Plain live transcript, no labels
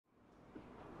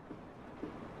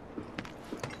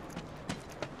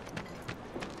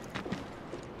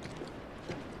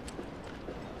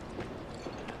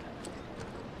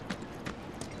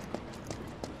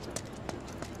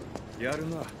やる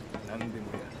な、何で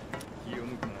もや。気を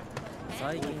抜くな。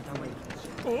最近たまに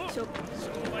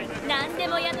何で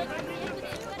もやの活躍で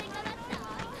生まれ変わった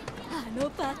あの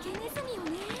化けネズミよ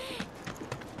ね。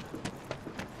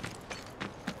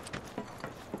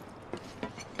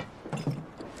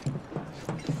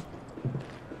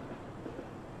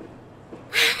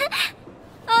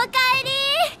おかえり。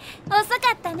遅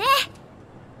かったね。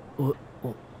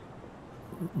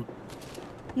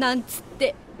なんつっ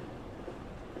て。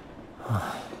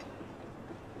は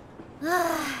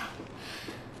あ、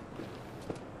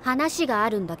話があ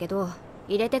るんだけど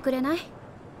入れてくれない？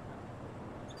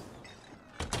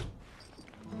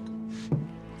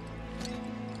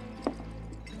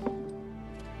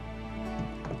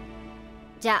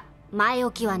じゃあ前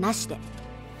置きはなしで。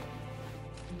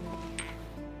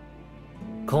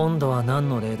今度は何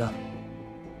の礼だ？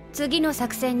次の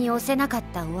作戦に押せなかっ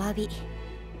たお詫び。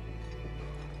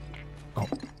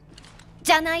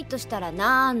じゃないとしたら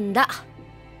なんだ？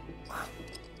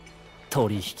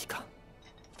取引か。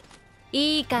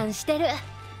いい感してる。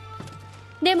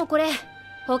でもこれ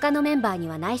他のメンバーに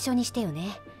は内緒にしてよ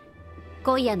ね。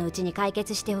今夜のうちに解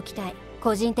決しておきたい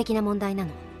個人的な問題な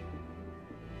の。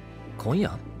今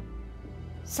夜？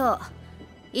そう、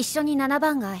一緒に7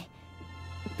番街、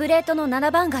プレートの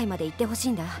7番街まで行ってほし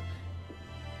いんだ。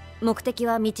目的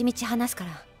はみちみち話すか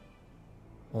ら。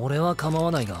俺は構わ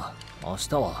ないが、明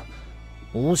日は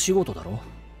大仕事だろ？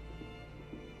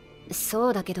そ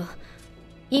うだけど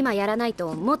今やらない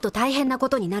ともっと大変なこ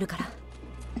とになるから。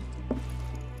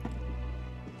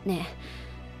ねえ、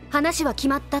話は決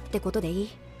まったってことでいい？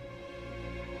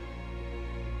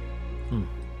うん。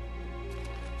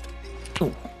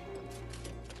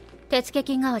手付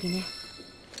金代わりね。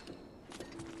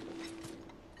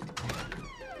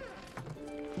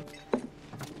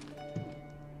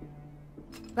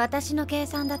私の計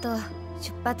算だと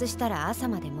出発したら朝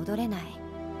まで戻れない。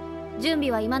準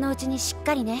備は今のうちにしっ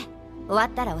かりね。終わ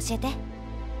ったら教えて。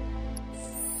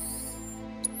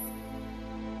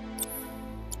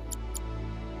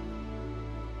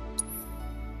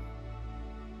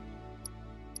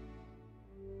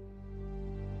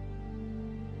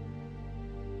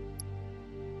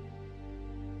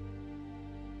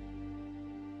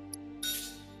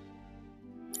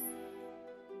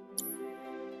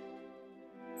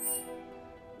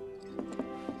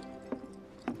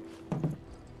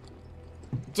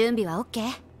準備は OK？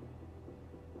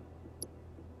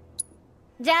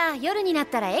 じゃあ夜になっ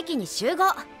たら駅に集合。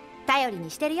頼り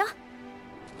にしてるよ。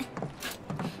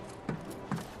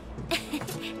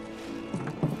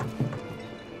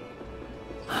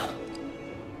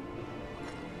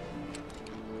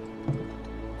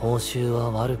報酬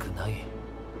は悪くない。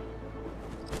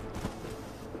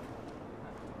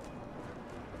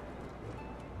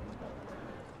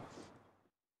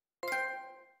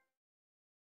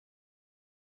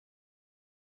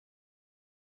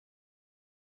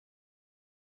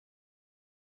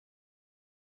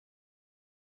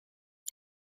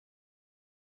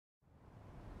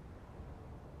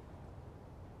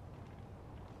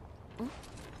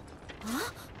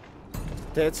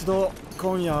鉄道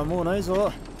今夜はもうない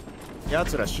ぞ。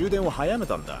奴ら終電を早め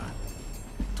たんだ。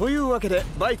というわけで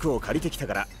バイクを借りてきた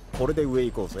からこれで上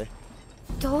行こうぜ。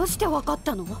どうしてわかっ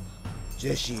たの？ジ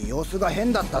ェシー様子が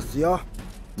変だったっすよ。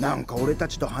なんか俺た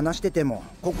ちと話してても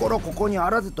心ここにあ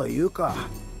らずというか。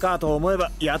かと思え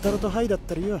ばやたらとハイだっ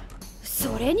たりよ。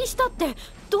それにしたって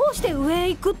どうして上へ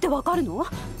行くってわかるの？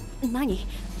何？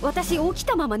私起き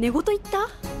たまま寝言言った？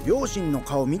両親の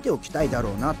顔見ておきたいだ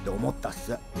ろうなって思ったっ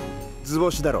す。図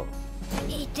星だろ。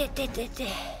いてててて。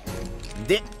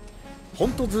でほ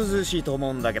んとずうずうしいと思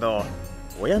うんだけど、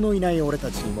親のいない俺た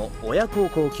ちにも親孝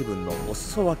行気分のお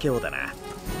裾分けをだな。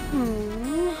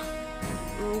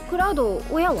クラウド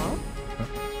親は？あ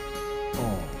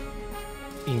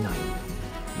あ、いない。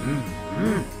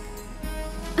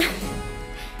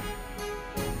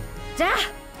じゃあ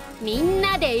みん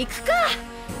なで行くか。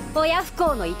親不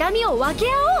幸の痛みを分け合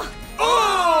お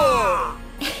う。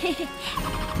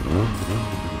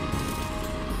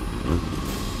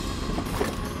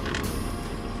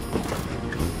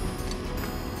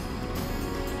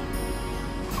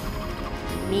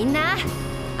みんな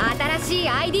新しい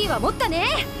ID は持ったね。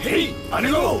へい姉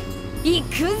子、行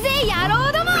くぜ野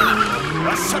郎ども。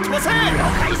よっしゃ飛ばせ。了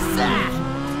解っす。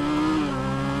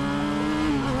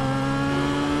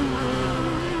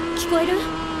聞こえる？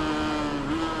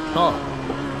ああ。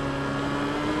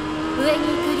上に行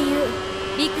く理由、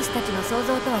リクスたちの想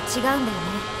像とは違うんだよね。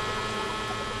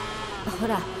ほ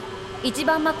ら、一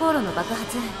番魔航路の爆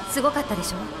発すごかったで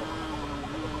しょ。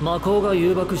魔鋼が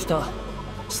誘爆した、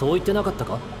そう言ってなかった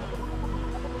か？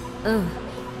うん、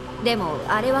でも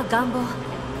あれは願望。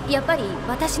やっぱり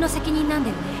私の責任なんだ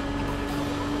よね。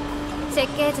設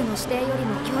計図の指定より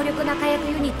も強力な火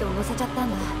薬ユニットを乗せちゃったん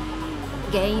だ。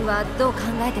原因はどう考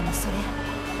えてもそれ。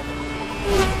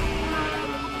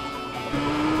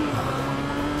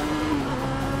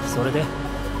それで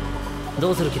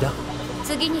どうする気だ？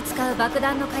次に使う爆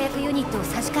弾の火薬ユニットを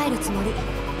差し替えるつもり。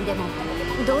でも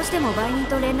どうしても売人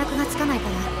と連絡がつかないか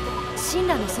ら神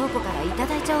羅の倉庫からいた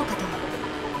だいちゃおうかと。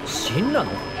神羅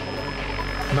の？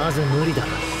まず無理だ。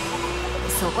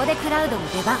そこでクラウドの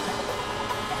出番。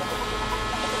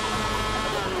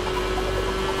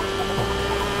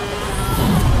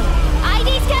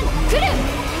ID スキャン来る。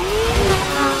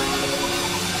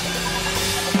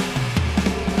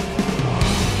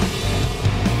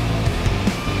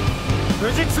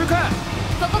無事通過。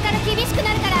ここから厳しく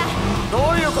なるから。ど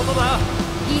ういうことだ？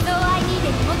偽造 ID で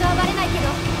身元はバレないけど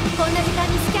こんな時間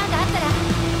にスキャンがあったら。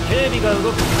警備が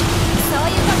動く。そう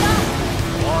いうこと。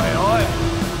おいおい、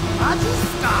マジっす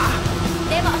か？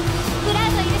でもクラ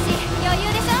ウドいるし余裕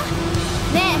でしょ。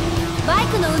ねえバイ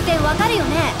クの運転わかるよ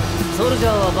ね？ソルジャ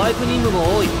ーはバイク任務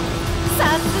も多い。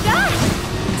さすが。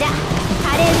じゃあ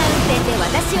華麗な運転で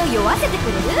私を酔わせてく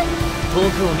れる？遠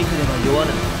くを見てれば酔わな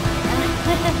い。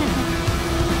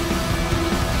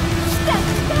来た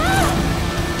来た。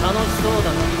楽しそうだ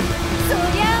な。そ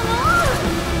りゃもう。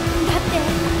だって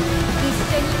一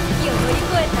緒に危機を乗り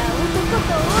越えた男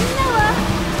と女は。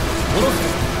下ろす。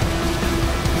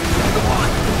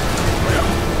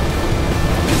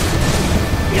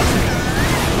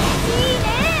いいね。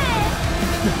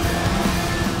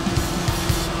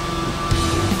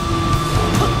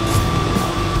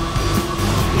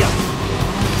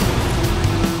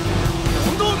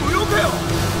問答無用かよ。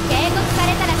警告され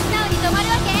たら素直に止まる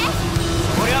わけ？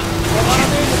そりゃ止まらね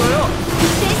えけどよ。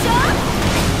でしょ。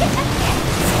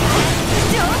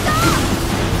上等。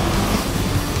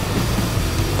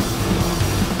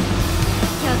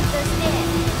ひょっとして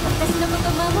私のこと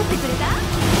守ってくれた？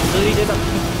ついでだ。あ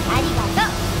りがと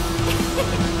う。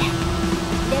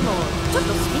でもちょっと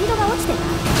スピードが落ちてない？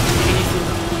気にするな。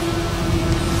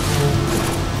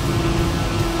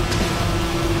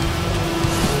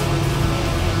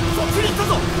そっちに行ったぞ。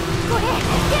これ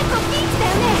結構ピンチだ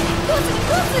よね。どうする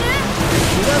どうする？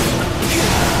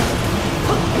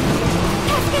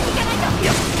助けに行かないと。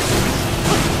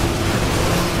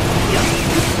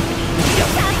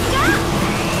さすが。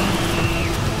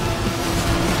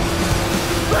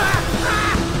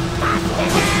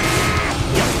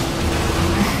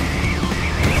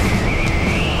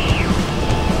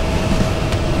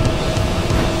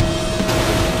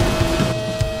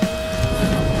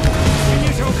侵入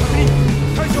者を確認。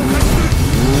対処を開始する。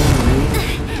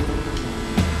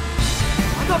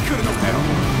まだ来るのかよ。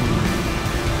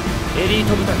エリー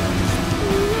ト部隊だ。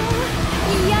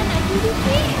嫌な響き。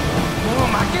もう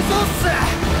負けそうっす。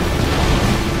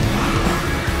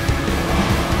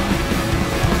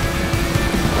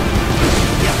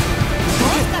も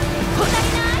しかして物足り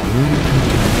な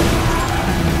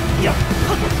い？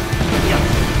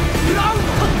クラウド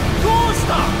どうした？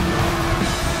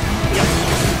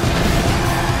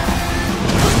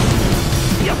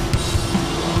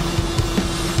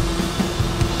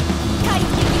快適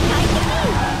快適。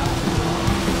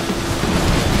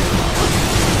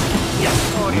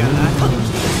そりゃ楽にし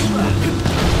ていいわ。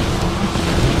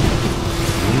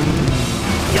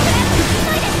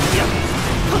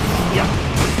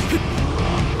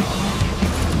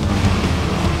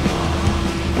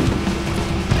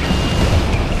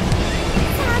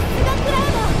さすがクラウ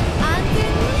ド。安全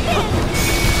運転。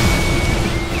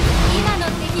今のっ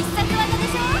て必殺技でし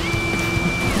ょ？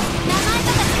名前と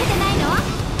かつけてないの？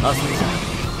あ、それじゃ。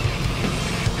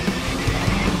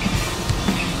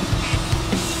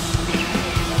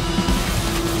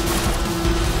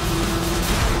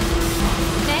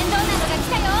面倒なのが来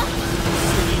たよ。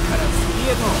次から次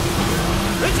へと。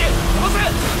ウチ飛ばせ。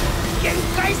限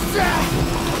界っす。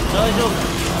大丈夫だ。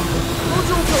この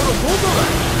状況のどこが？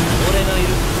俺がいる。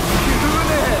言う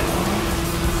ねえ。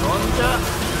そんじゃ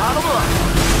頼むわ。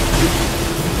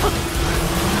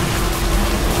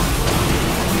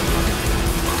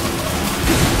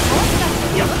もしかし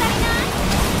て物足りない？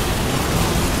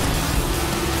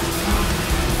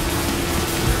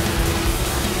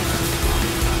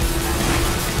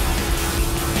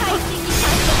快適快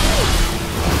適。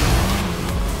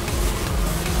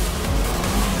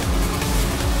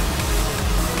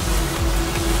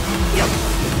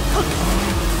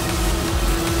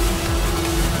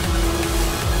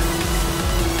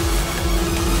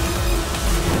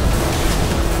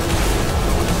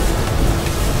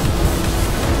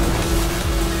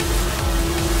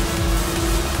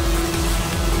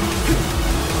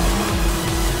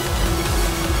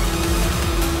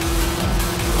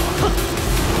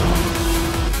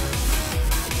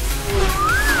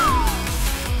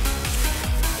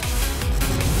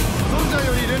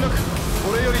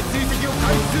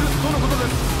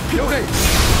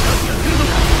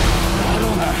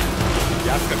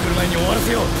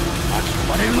せよ。巻き込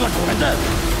まれるのはごめんだ。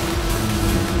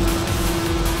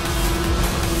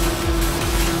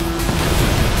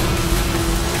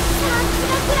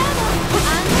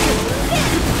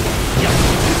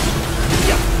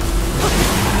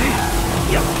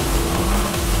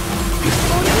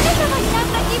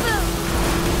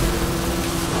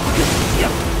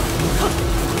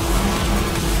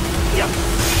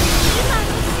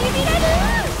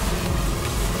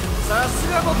さ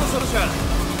すが元ソルジャー。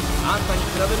あんたに比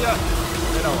べりゃ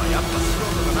俺らはやっぱ素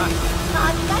人だな。当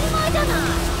たり前じゃない。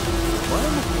お前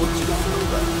もこっち側だろ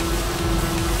うが。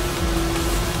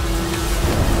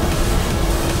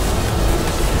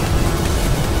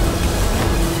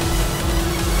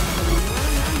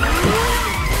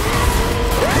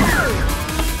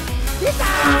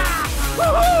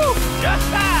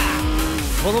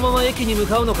このまま駅に向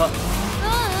かうのか。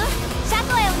車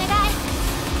庫へお願い。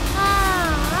あ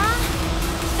あ、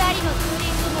2人のツーリン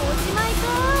グもおしまいか。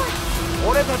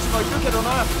俺たちもいるけど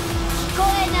な。聞こ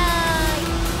えない。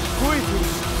聞こえてるし。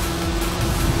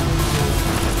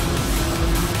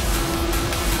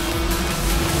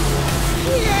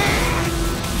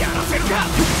やらせるか。い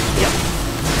や、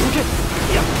受け。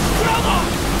いや、クラウド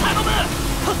頼む。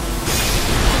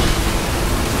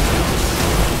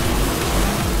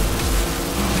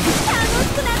楽し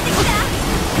くなってきた。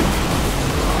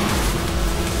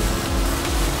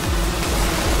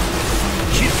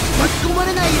巻き込ま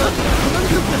れないよ。このリ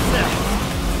ズムです。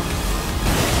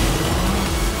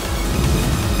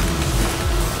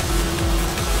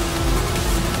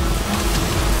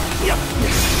いや、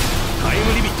タイム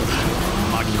リミットだ。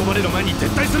巻き込まれる前に撤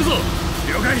退するぞ。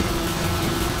了解。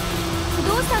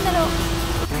どうしたんだろう。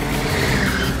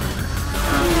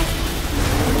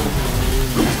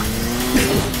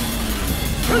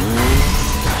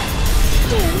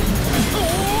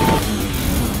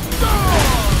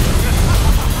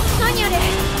何あれ。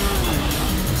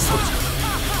そうじゃ。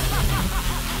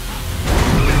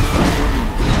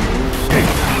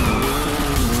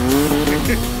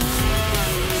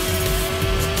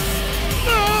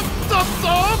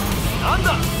なんだ。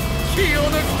気を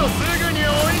抜くとすぐに追い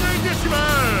抜いてしまう。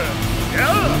や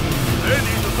あ、レディ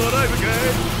ーとドライブかい。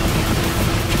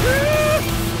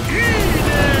いいね。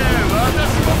私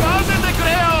も混ぜてく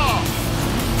れよ。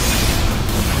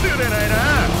釣れないな。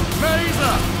まあいい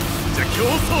さ。じゃあ競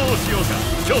争をしようか。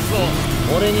競争。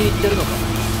俺に言ってるのか。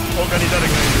他に誰かい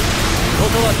る？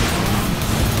断る。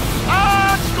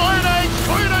ああ、聞こえない聞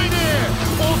こえないね。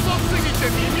遅すぎて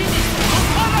耳に届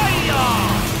かないよ。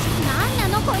な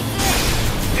んなのこいつ。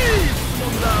いい質問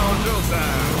だお嬢さん。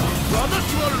私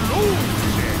はローズ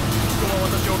で、人は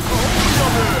私を顔に呼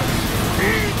ぶピ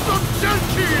ートジャン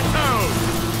キータウン。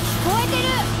聞こえてる。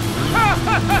ハ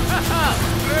ハハハ。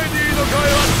レディーの声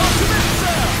は特別だ。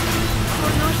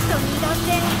この人苦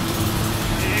手。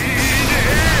いいね。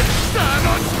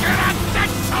楽しくなって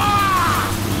きた。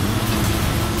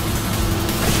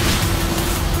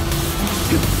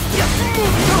やっもっ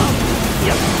と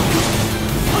やっ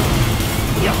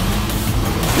やっ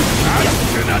熱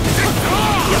くなってきた。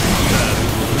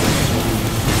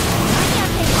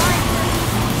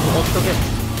ほっとけ。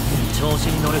調子に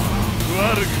乗る。悪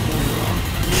くない。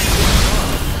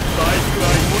バイクは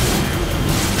持つ。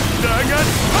だが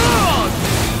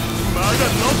まだ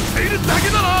乗っているだけ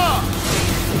だな。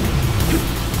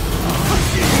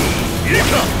いいか。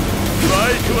バ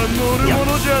イクは乗るも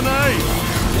のじゃない。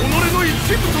己の一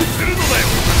部とするのだよ。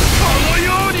このよ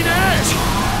うにね。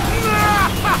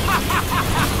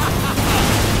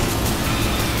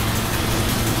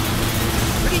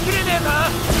振り切れねえか。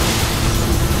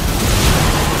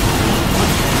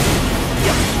いや、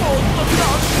もっとダ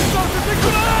ンスさせてく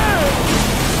れ。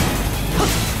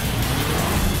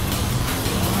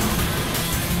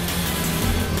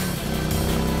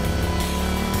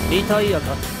リタイアか。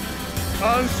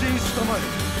安心したまえ。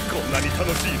こんなに楽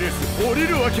しいレース降り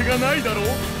るわけがないだろう。お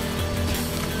っ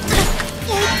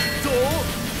と、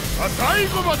最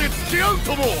後まで付き合う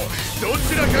とも。ど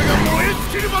ちらかが燃え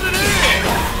尽きるまでね。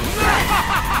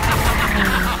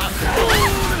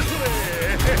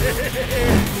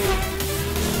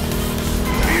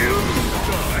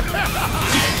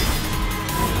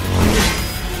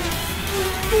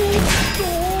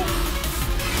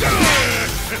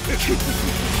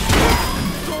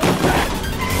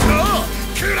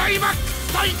クライマックス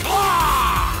最高。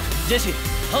ジェシー、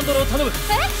ハンドルを頼む。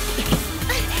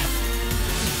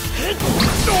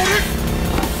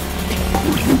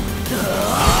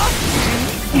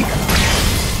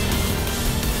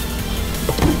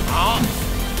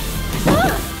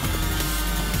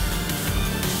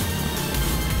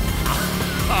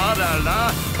あら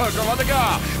ら、ここまで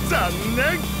か。残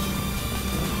念。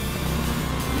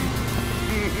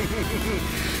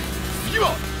次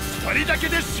は2人だけ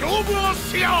で勝負を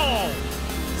しよ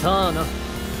う。さあな。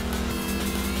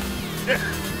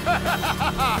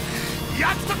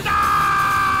約束だ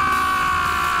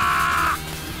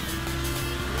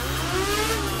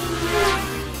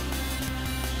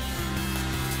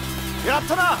ー。やっ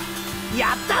たな。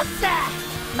やったっす。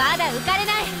まだ浮かれ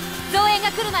ない。増援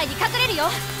が来る前に隠れるよ。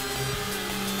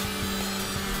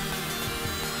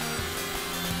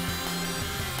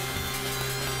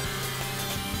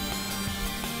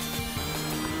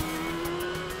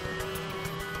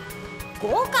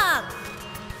合格。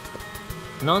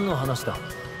何の話だ。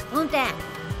運転。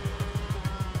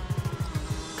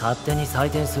勝手に採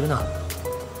点するな。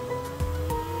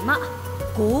ま、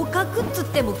合格っつっ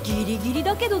てもギリギリ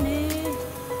だけどね。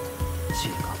チ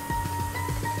ーか。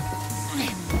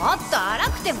もっと荒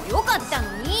くてもよかった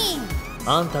のに。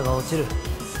あんたが落ちる。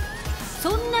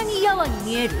そんなにやわに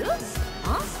見える？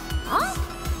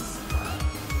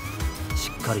し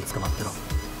っかり捕まってろ。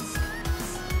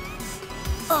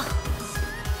あ、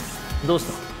どうし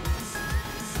た？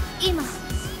今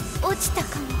落ちた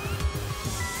かも。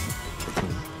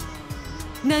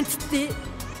なんつって。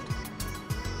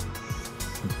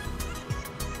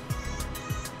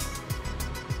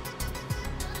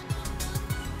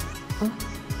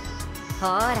ほ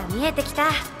ら見えてきた。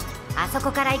あそ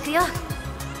こから行くよ。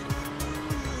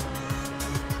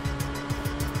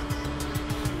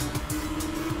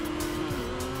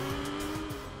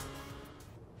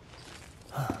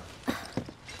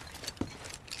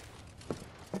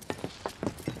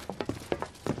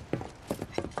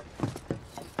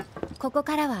ここ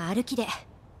からは歩きで。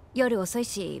夜遅い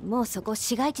し、もうそこ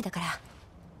市街地だから。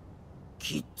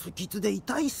キッツキツで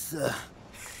痛いっす。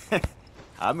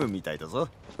ハムみたいだぞ。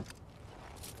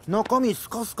中身ス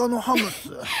カスカのハムっす。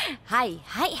はい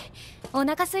はい、お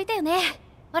腹空いたよね。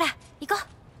ほら行こう。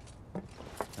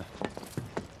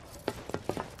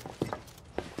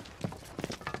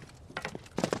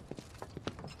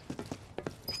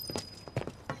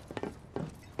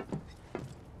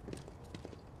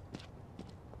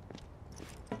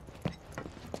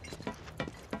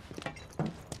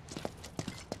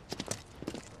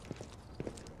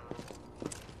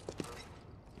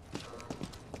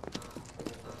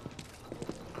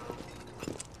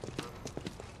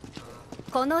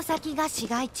この先が市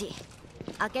街地。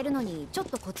開けるのにちょっ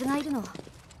とコツがいるの。さ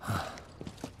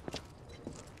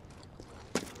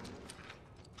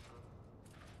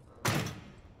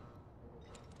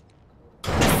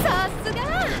すが。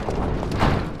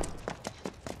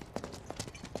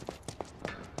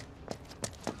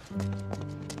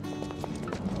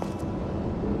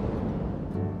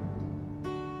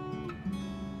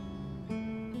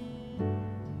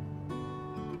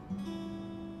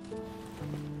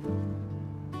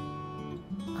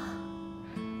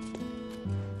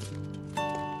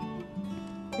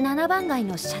7番街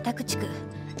の社宅地区。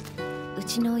う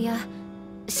ちの親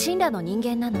神羅の人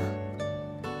間なの。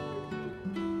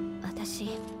私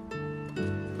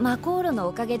魔航路の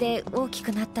おかげで大き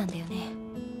くなったんだよね。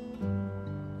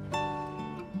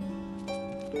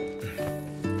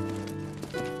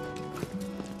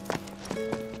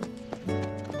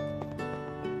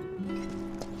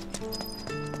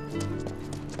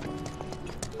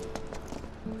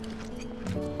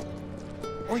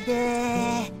おいで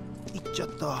ー。行っちゃっ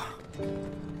た。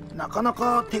なかな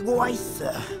か手強いっす。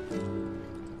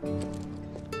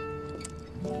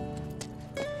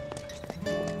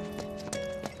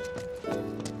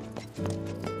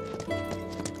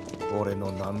俺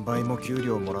の何倍も給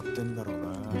料もらってんだろうな。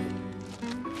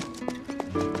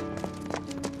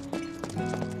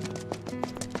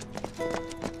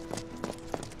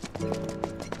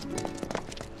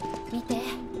見て、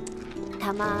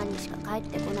たまーにしか帰っ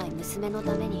てこない娘の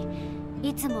ために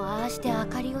いつもああして明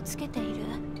かりをつけている。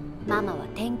ママは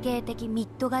典型的ミッ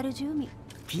ドガル住民。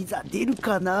ピザ出る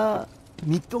かな。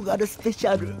ミッドガルスペシ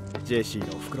ャル。ジェシ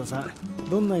ーのおふくろさん、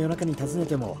どんな夜中に訪ね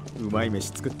てもうまい飯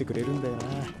作ってくれるんだよな。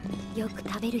よく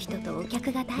食べる人とお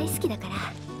客が大好きだから。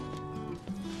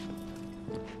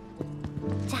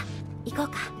じゃあ行こう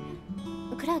か。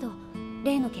クラウド、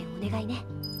例の件お願いね。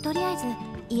とりあえず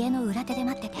家の裏手で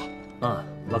待ってて。あ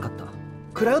あ、分かった。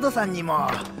クラウドさんにも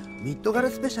ミッドガル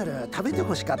スペシャル食べて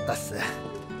ほしかったっす。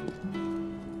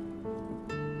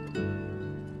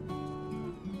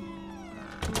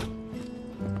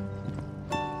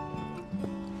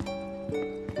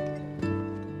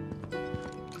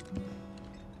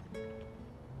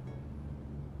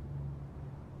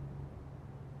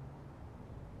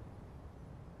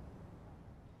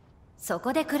そ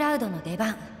こでクラウドの出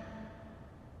番。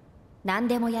何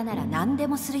でも嫌なら何で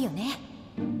もするよね。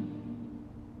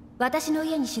私の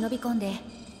家に忍び込んで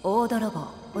大泥棒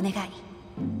お願い。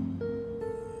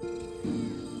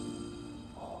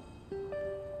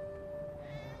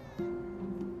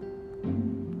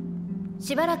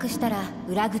しばらくしたら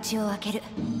裏口を開ける。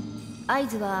合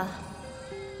図は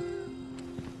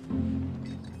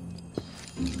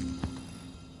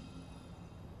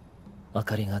明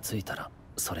かりがついたら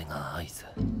それが合図。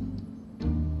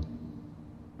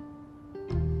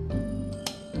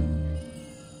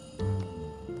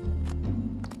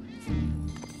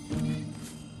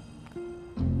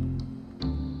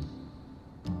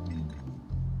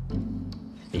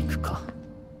行くか。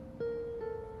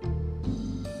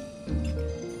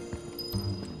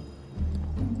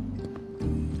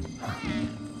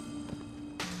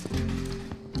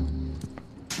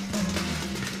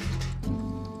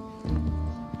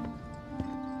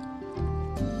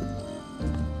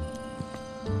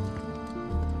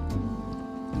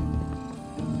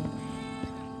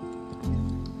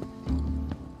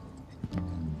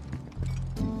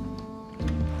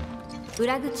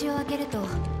裏口を開けると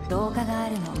廊下があ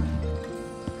るの。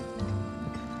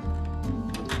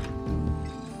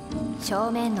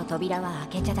正面の扉は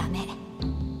開けちゃダメ。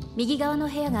右側の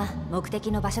部屋が目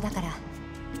的の場所だから。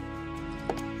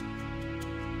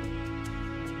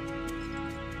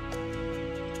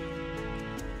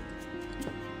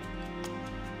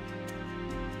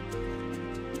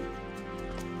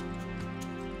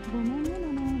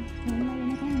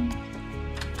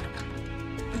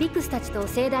ビクスたちと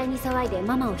盛大に騒いで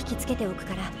ママを引きつけておく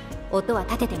から、音は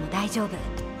立てても大丈夫。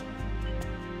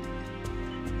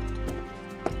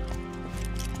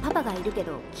パパがいるけ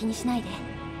ど気にしないで。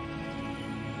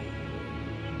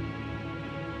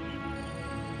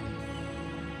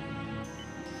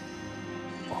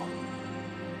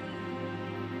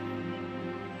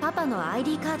パパの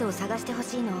ID カードを探してほ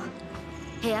しいの。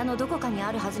部屋のどこかに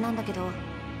あるはずなんだけど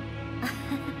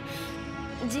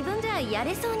自分じゃや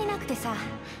れそうになくてさ。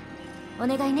お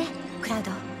願いね、クラウ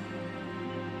ド。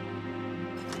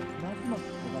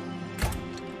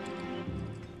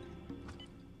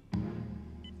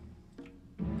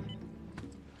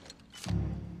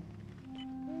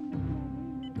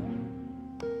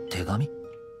手紙？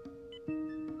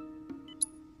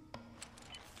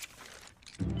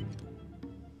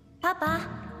パパ、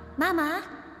ママ、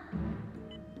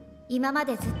今ま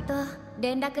でずっと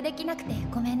連絡できなくて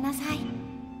ごめんなさい。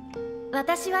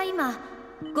私は今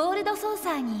ゴールドソー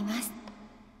サーにいます。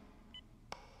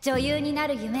女優にな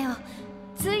る夢を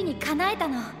ついに叶えた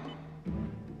の。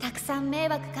たくさん迷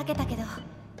惑かけたけど、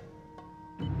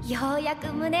ようや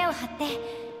く胸を張って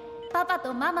パパ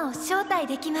とママを招待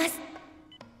できます。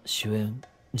主演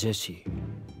ジェシー。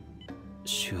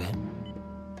主演？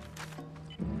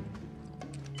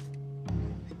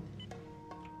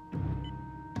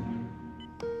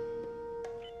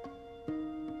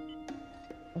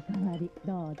おかわり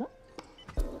どうぞ。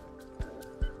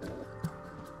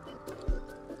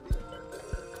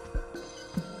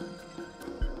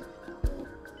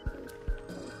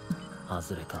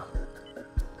外れか。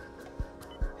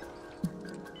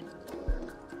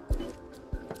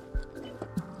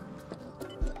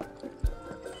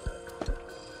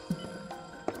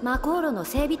魔航路の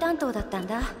整備担当だったん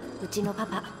だ、うちのパ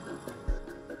パ。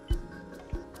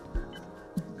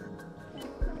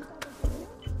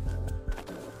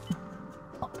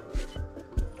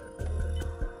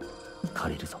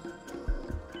借りるぞ。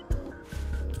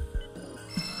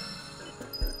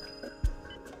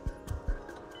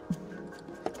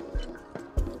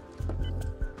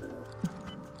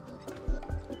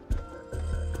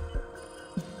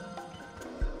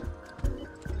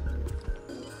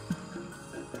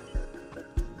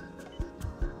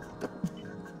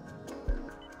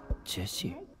ジェシ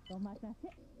ー。お待たせ。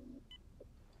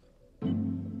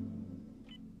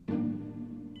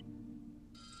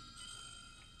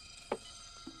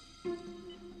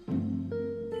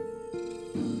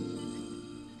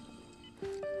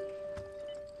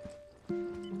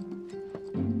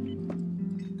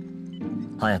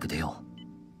早く出よう。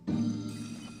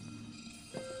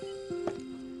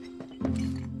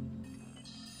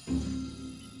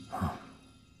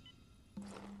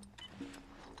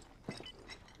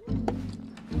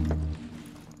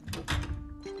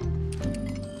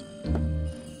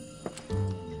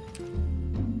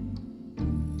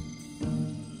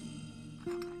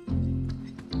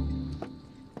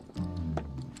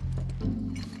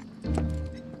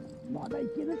まだい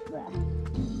けるっす。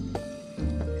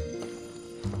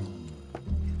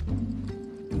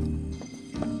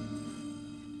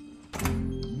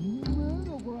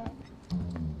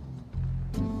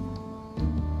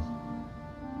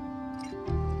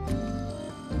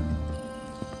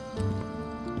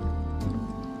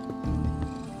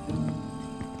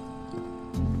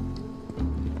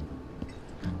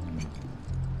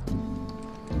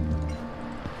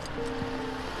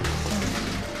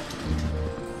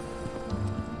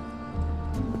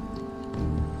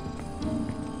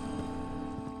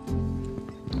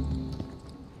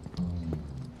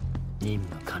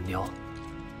完了。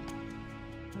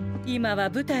今は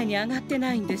舞台に上がって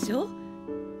ないんでしょ。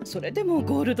それでも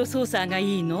ゴールドソーサーが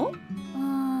いいの？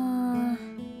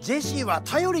ジェシーは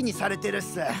頼りにされてるっ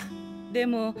す。で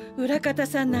も裏方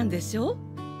さんなんでしょ。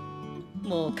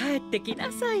もう帰ってき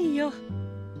なさいよ。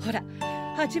ほら、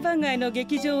八番街の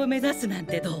劇場を目指すなん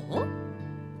てどう？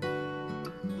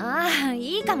ああ、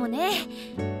いいかもね。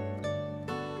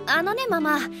マ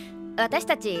マ、私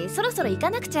たちそろそろ行か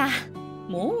なくちゃ。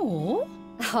も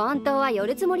う？本当は寄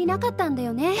るつもりなかったんだ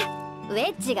よね。ウェ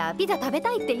ッジがピザ食べ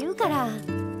たいって言うから。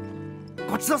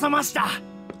ごちそうさました。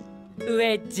ウ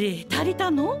ェッジ足りた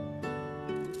の？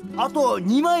あと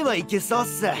2枚はいけそうっ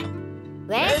す。ウェ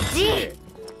ッジ！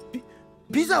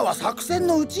ピザは作戦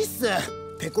のうちっす。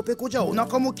ペコペコじゃお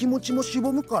腹も気持ちもし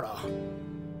ぼむから。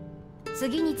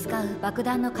次に使う爆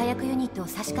弾の火薬ユニットを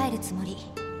差し替えるつもり。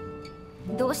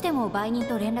どうしても売人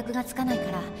と連絡がつかない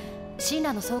からシン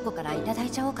ラの倉庫からいただい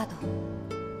ちゃおうかと。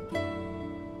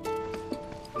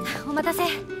お待たせ。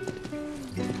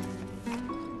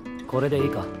これでいい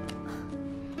か？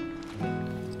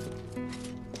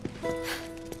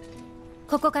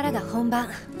ここからが本番。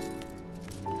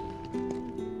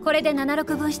これで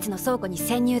76分室の倉庫に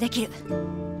潜入できる。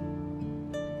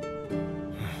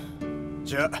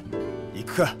じゃあ行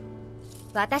くか。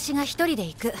私が一人で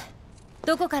行く。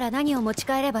どこから何を持ち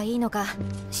帰ればいいのか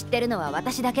知ってるのは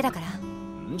私だけだから。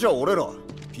じゃあ俺ら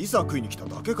ピザ食いに来た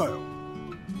だけかよ。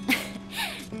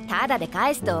ただで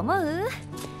返すと思う？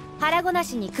腹ごな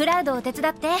しにクラウドを手伝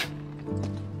って。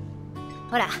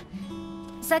ほら、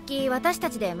さっき私た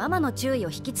ちでママの注意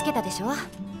を引きつけたでしょ。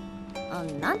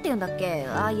なんて言うんだっけ、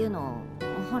ああいうの。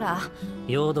ほら、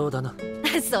陽動だな。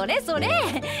それそれ、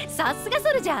さすが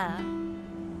ソルジャ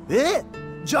ー。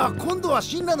じゃあ今度は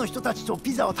シンラの人たちと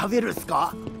ピザを食べるっす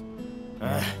か？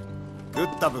食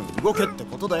った分動けって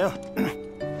ことだよ。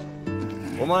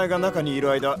お前が中にい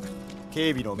る間、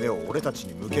警備の目を俺たち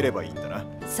に向ければいいんだな。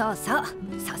そうそう、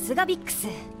さすがビックス。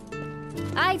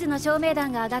合図の照明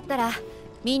弾が上がったら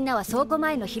みんなは倉庫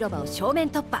前の広場を正面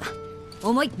突破。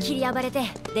思いっきり暴れて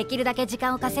できるだけ時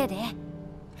間を稼いで。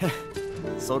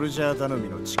ソルジャー頼み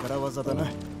の力技だな。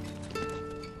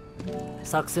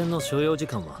作戦の所要時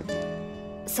間は？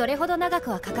それほど長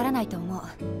くはかからないと思う。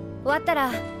終わった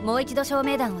らもう一度照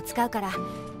明弾を使うから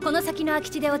この先の空き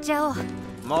地で落ち合おう。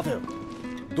待てよ、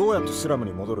どうやってスラム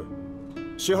に戻る？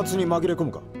始発に紛れ込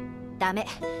むか？ダメ、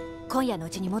今夜のう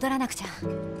ちに戻らなくちゃ。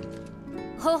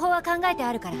方法は考えて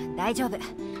あるから大丈夫。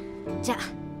じゃあ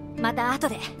また後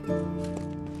で。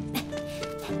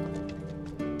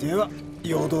では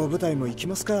陽動部隊も行き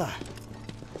ますか。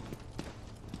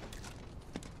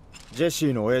ジェシ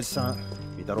ーの親父さ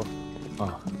んいたろ？あ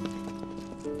あ、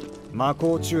魔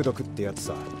法中毒ってやつ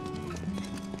さ。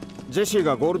ジェシー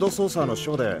がゴールドソーサーのシ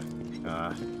ョーで。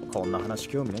ああ、こんな話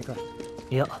興味ねえか。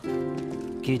いや、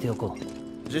聞いておこ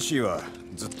う。ジェシーは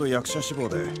ずっと役者志望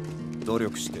で努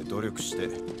力して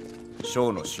ショ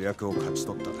ーの主役を勝ち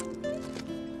取った。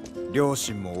両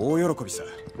親も大喜びさ。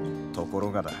とこ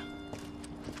ろがだ、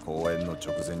公演の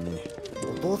直前に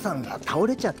お父さんが倒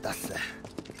れちゃったっす。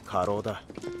過労だ。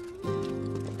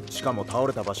しかも倒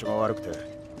れた場所が悪くて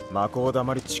魔法だ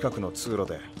まり近くの通路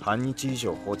で半日以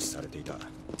上放置されていた。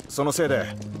そのせいで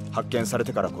発見され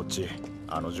てからこっち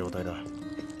あの状態だ。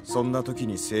そんな時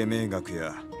に生命学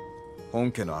や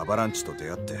本家のアバランチと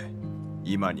出会って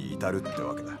今に至るって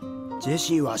わけだ。ジェ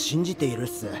シーは信じているっ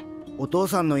す。お父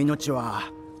さんの命は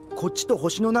こっちと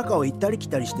星の中を行ったり来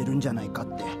たりしてるんじゃないか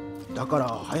って。だから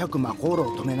早く魔法炉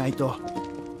を止めないと。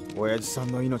親父さん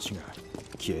の命が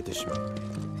消えてしまう。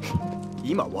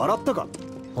今笑ったか？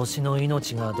星の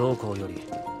命がどうこうより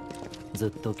ずっ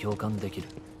と共感できる。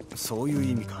そういう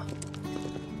意味か。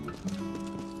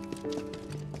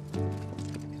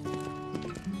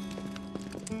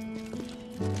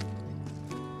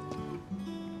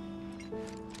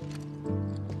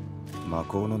魔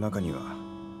法の中には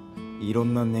いろ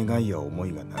んな願いや思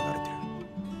いが流れて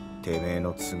る。てめえ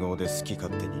の都合で好き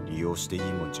勝手に利用していい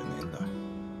もんじゃねえんだ、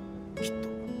きっ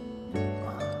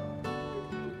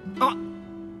と。あ、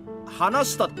話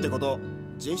したってこと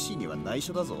ジェシーには内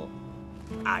緒だぞ。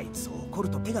あいつ怒る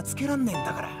と手がつけらんねえん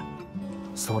だから。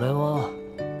それは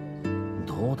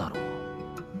どうだろう。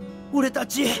俺た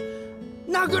ち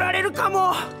殴られるか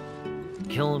も。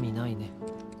興味ないね。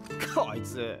こい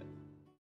つ